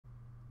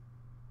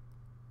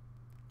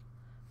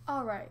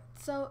Alright,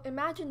 so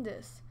imagine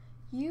this.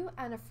 You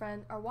and a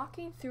friend are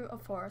walking through a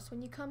forest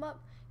when you come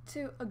up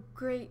to a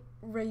great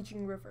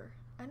raging river.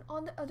 And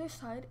on the other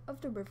side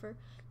of the river,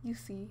 you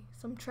see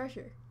some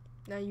treasure.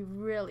 Now you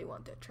really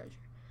want that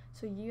treasure.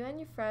 So you and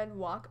your friend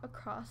walk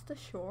across the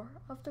shore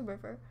of the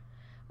river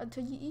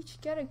until you each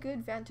get a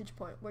good vantage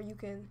point where you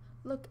can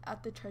look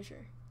at the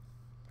treasure.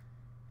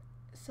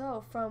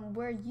 So from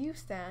where you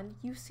stand,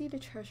 you see the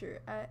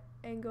treasure at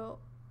angle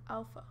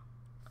alpha.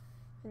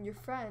 And your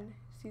friend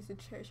sees the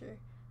treasure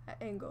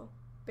at angle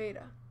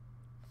beta.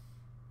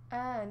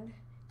 And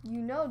you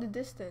know the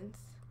distance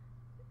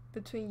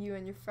between you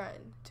and your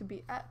friend to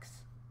be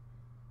x.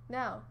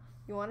 Now,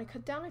 you want to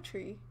cut down a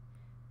tree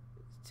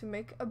to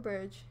make a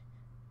bridge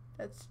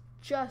that's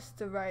just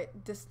the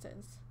right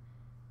distance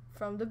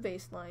from the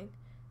baseline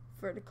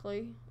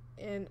vertically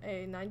in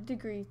a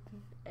 90-degree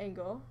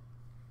angle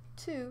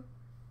to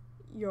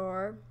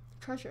your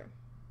treasure.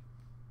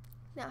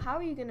 Now, how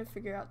are you going to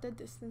figure out the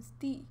distance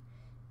d?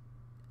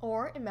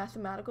 Or in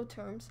mathematical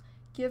terms,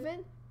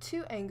 given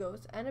two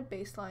angles and a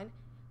baseline,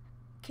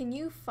 can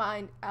you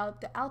find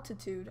out the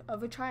altitude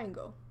of a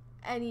triangle,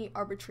 any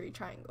arbitrary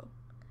triangle?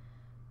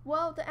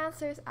 Well, the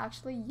answer is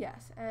actually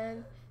yes,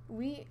 and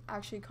we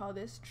actually call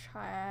this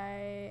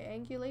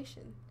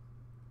triangulation.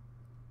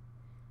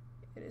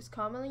 It is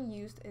commonly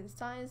used in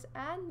science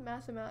and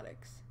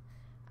mathematics.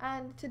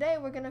 And today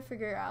we're going to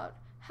figure out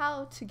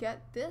how to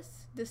get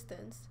this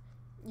distance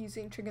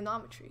using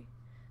trigonometry.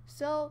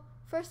 So,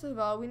 first of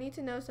all, we need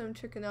to know some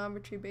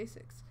trigonometry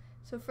basics.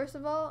 So first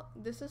of all,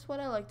 this is what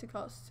I like to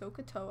call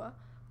SOHCAHTOA,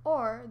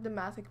 or the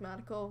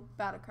mathematical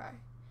battle cry.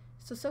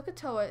 So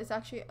SOHCAHTOA is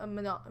actually a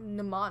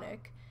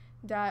mnemonic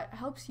that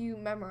helps you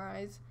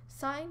memorize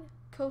sine,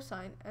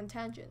 cosine, and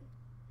tangent,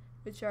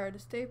 which are the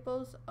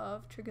staples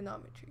of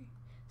trigonometry.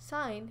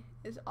 Sine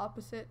is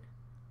opposite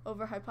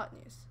over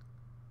hypotenuse.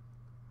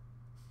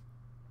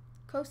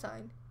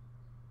 Cosine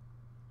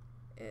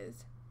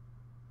is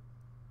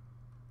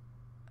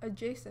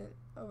adjacent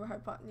over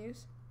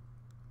hypotenuse.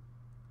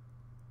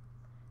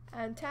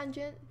 And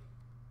tangent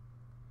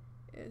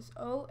is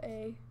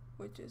OA,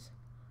 which is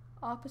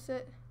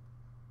opposite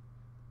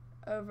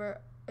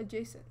over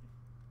adjacent.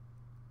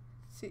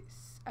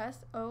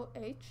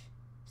 SOH,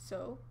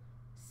 so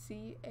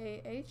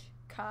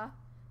CAH,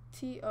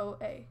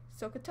 TOA,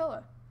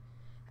 SOHCAHTOA.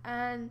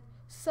 And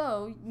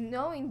so,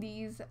 knowing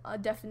these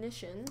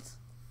definitions,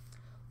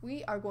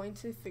 we are going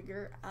to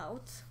figure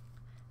out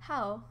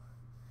how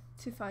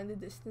to find the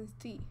distance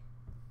d.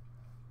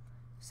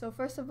 So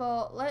first of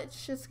all,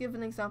 let's just give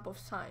an example of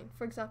sine.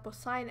 For example,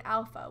 sine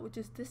alpha, which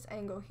is this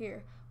angle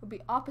here, would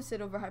be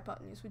opposite over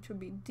hypotenuse, which would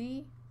be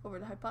d over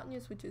the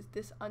hypotenuse, which is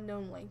this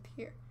unknown length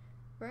here,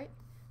 right?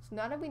 So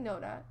now that we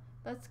know that,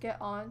 let's get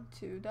on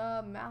to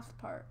the math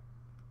part.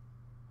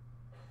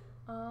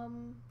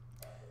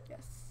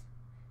 Yes.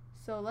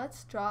 So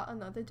let's draw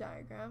another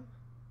diagram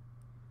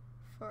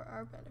for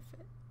our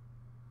benefit.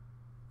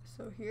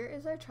 So here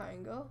is our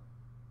triangle.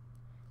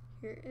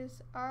 Here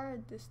is our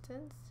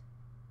distance,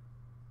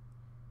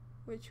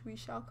 which we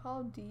shall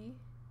call d,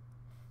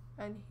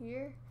 and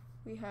here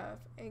we have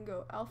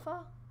angle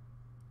alpha,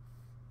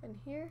 and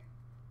here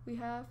we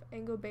have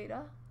angle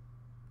beta,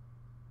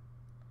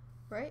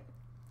 right?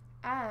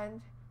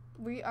 And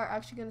we are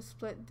actually going to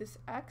split this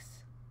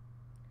x,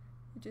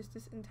 which is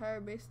this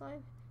entire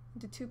baseline,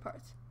 into two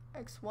parts,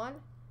 x1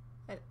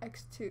 and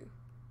x2.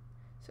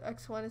 So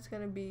x1 is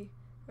going to be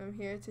from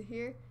here to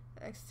here,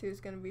 and x2 is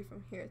going to be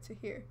from here to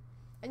here.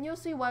 And you'll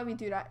see why we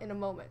do that in a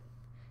moment.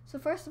 So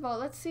first of all,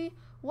 let's see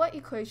what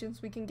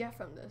equations we can get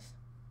from this.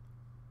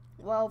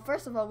 Well,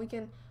 first of all, we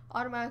can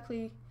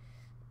automatically,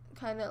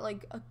 kind of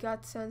like a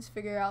gut sense,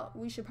 figure out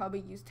we should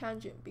probably use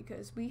tangent,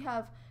 because we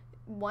have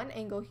one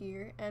angle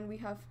here and we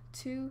have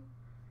two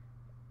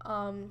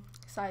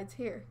sides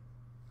here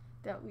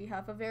that we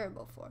have a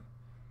variable for.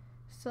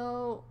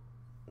 So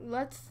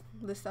let's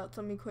list out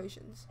some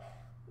equations.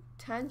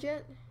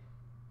 Tangent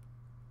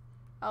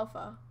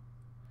alpha,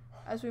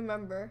 as we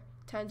remember,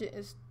 tangent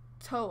is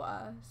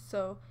TOA,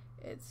 so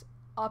it's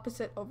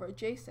opposite over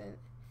adjacent,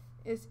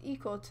 is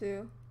equal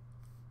to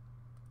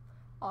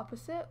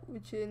opposite,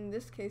 which in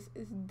this case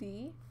is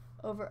d,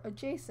 over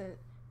adjacent,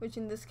 which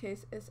in this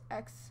case is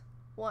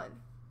x1.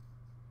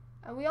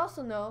 And we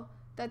also know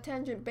that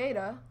tangent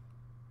beta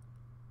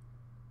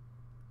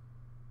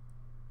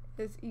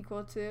is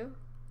equal to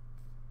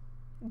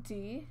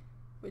d,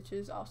 which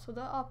is also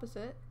the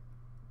opposite,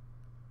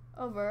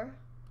 over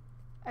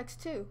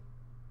x2.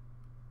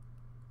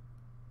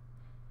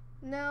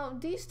 Now,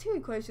 these two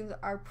equations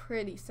are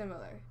pretty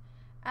similar,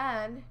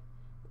 and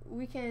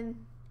we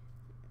can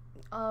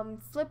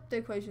flip the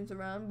equations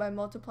around by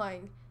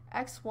multiplying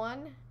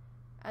x1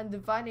 and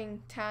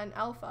dividing tan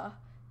alpha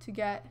to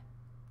get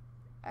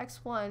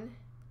x1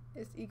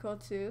 is equal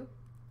to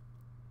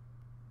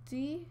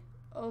d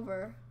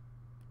over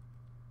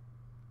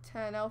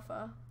tan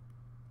alpha,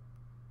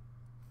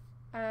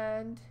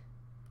 and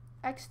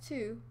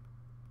x2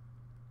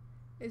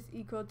 is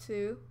equal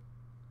to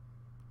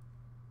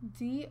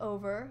d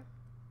over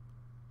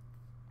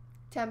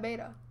tan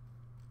beta.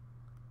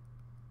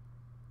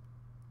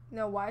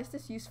 Now, why is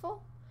this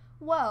useful?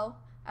 Well,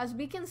 as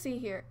we can see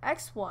here,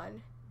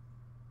 x1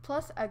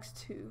 plus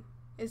x2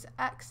 is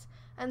x.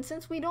 And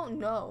since we don't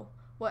know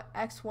what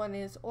x1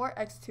 is or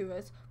x2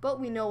 is, but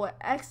we know what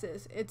x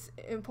is, it's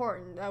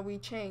important that we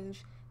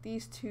change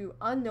these two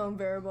unknown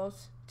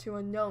variables to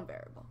a known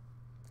variable.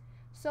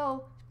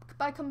 So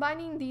by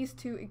combining these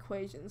two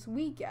equations,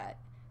 we get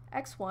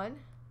x1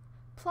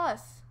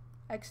 plus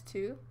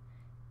x2,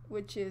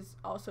 which is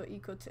also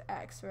equal to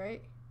x,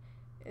 right?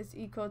 Is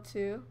equal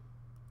to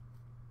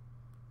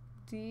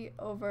d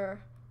over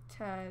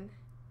 10,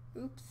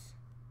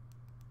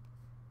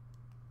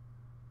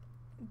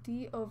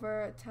 d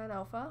over 10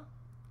 alpha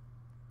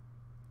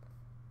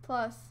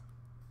plus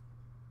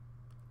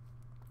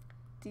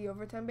d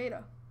over 10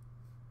 beta.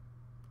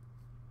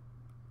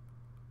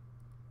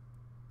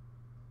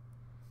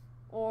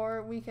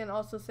 Or we can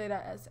also say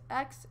that as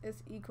x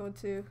is equal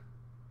to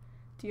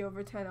d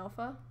over 10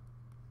 alpha.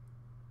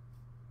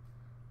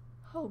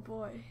 Oh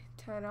boy,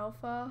 10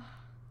 alpha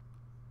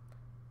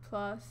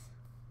plus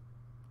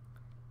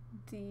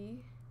d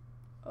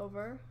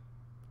over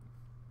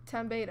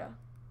 10 beta.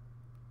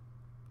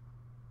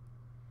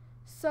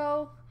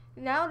 So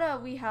now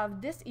that we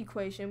have this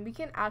equation, we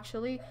can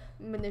actually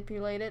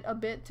manipulate it a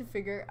bit to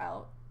figure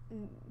out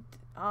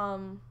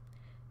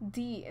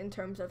d in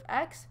terms of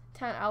x,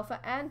 10 alpha,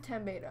 and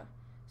 10 beta.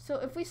 So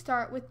if we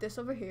start with this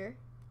over here,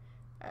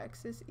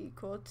 x is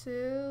equal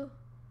to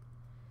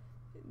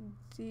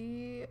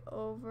d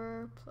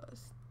over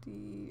plus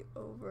d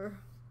over,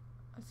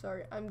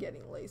 sorry, I'm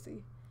getting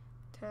lazy,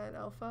 10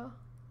 alpha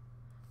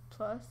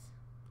plus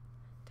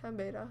 10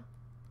 beta,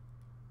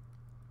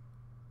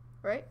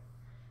 right?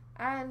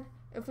 And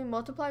if we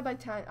multiply by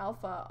 10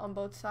 alpha on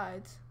both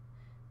sides,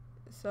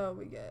 so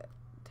we get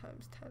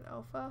times 10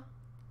 alpha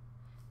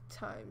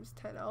times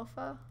 10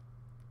 alpha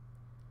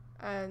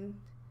and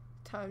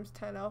times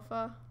 10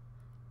 alpha,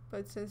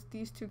 but since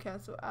these two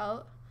cancel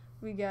out,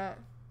 we get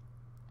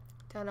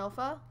 10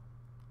 alpha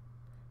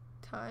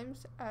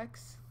times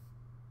x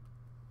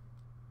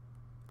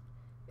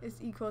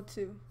is equal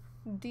to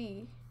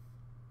d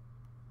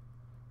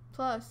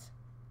plus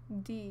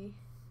d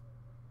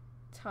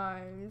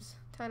times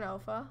 10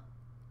 alpha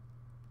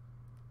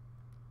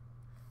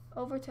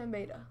over 10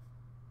 beta.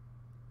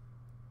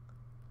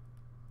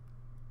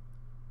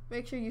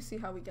 Make sure you see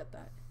how we get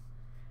that.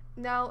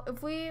 Now,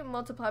 if we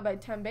multiply by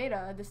 10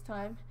 beta this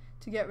time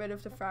to get rid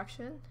of the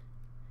fraction,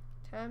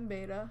 10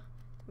 beta,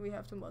 then we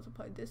have to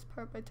multiply this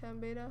part by 10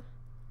 beta,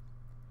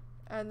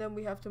 and then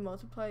we have to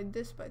multiply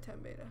this by 10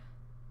 beta.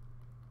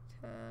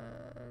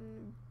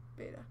 10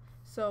 beta.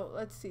 So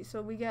let's see.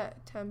 So we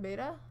get 10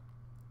 beta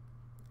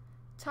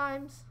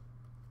times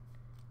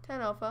 10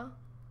 alpha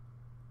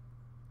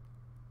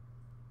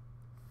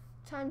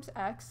times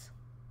x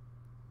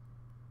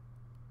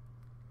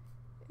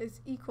is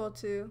equal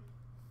to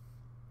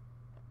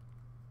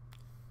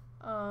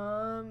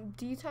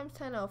d times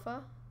 10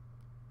 alpha,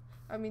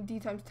 d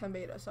times 10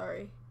 beta,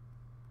 sorry,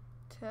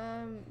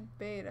 10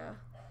 beta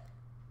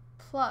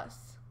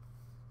plus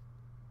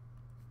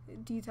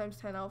d times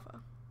 10 alpha.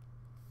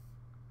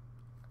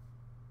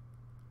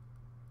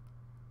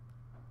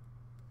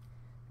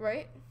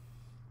 Right?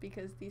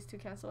 Because these two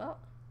cancel out.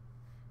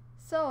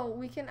 So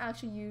we can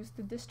actually use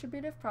the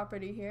distributive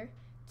property here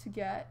to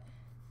get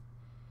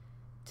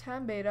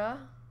 10 beta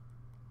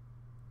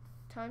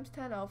times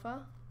 10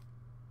 alpha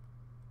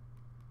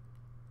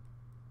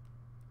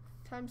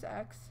times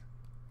x.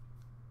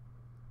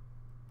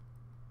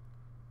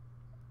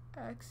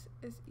 X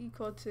is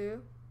equal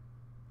to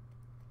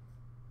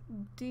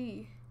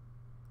d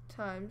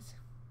times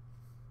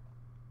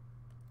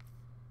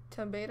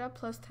 10 beta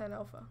plus 10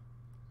 alpha.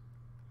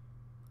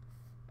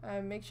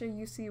 And make sure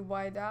you see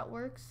why that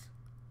works.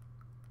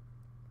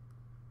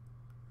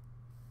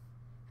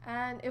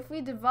 And if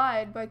we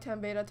divide by 10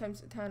 beta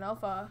times 10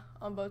 alpha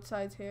on both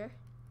sides here,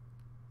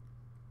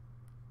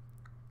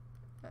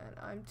 and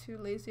I'm too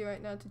lazy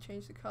right now to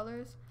change the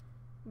colors,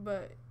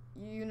 but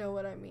you know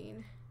what I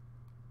mean.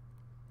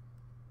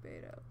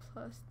 Beta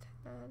plus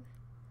 10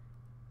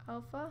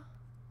 alpha.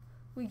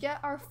 We get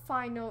our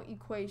final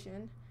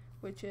equation,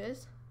 which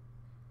is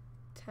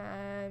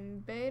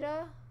 10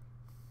 beta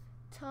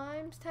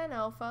times 10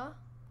 alpha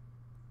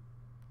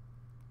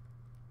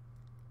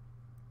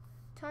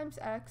times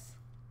x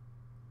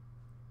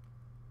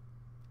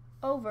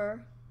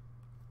over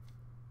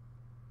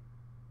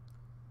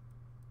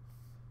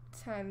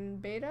 10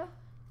 beta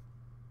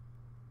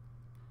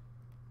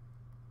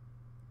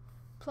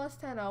plus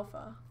 10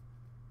 alpha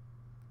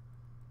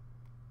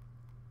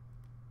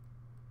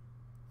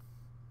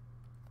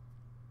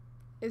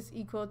is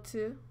equal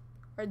to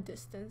our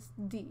distance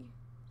d.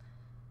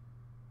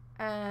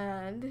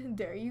 And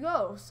there you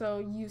go. So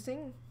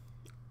using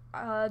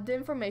the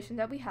information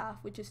that we have,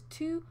 which is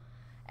two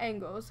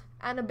angles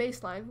and a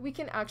baseline, we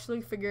can actually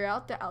figure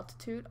out the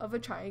altitude of a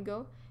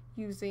triangle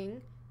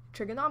using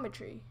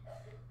trigonometry.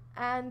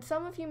 And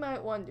some of you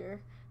might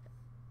wonder,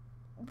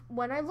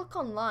 when I look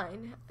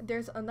online,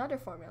 there's another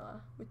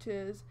formula, which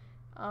is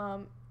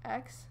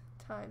x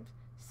times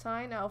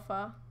sine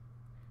alpha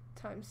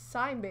times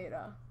sine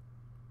beta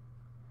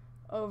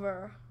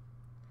over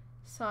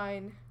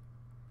sine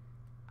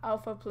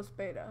alpha plus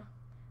beta.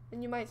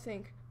 And you might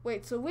think,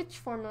 wait, so which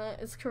formula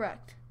is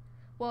correct?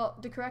 Well,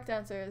 the correct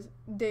answer is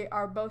they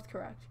are both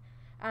correct.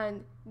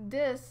 And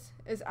this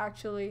is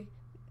actually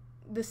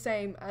the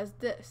same as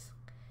this.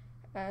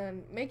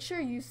 And make sure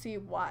you see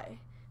why.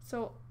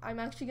 So I'm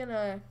actually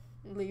gonna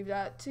leave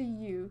that to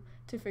you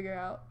to figure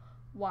out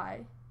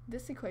why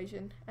this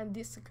equation and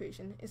this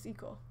equation is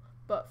equal.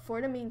 But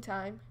for the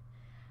meantime,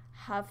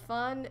 have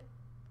fun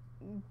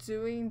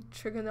doing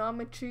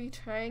trigonometry,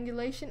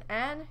 triangulation,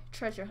 and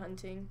treasure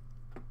hunting.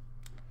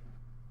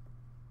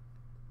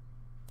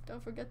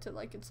 Don't forget to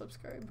like and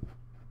subscribe.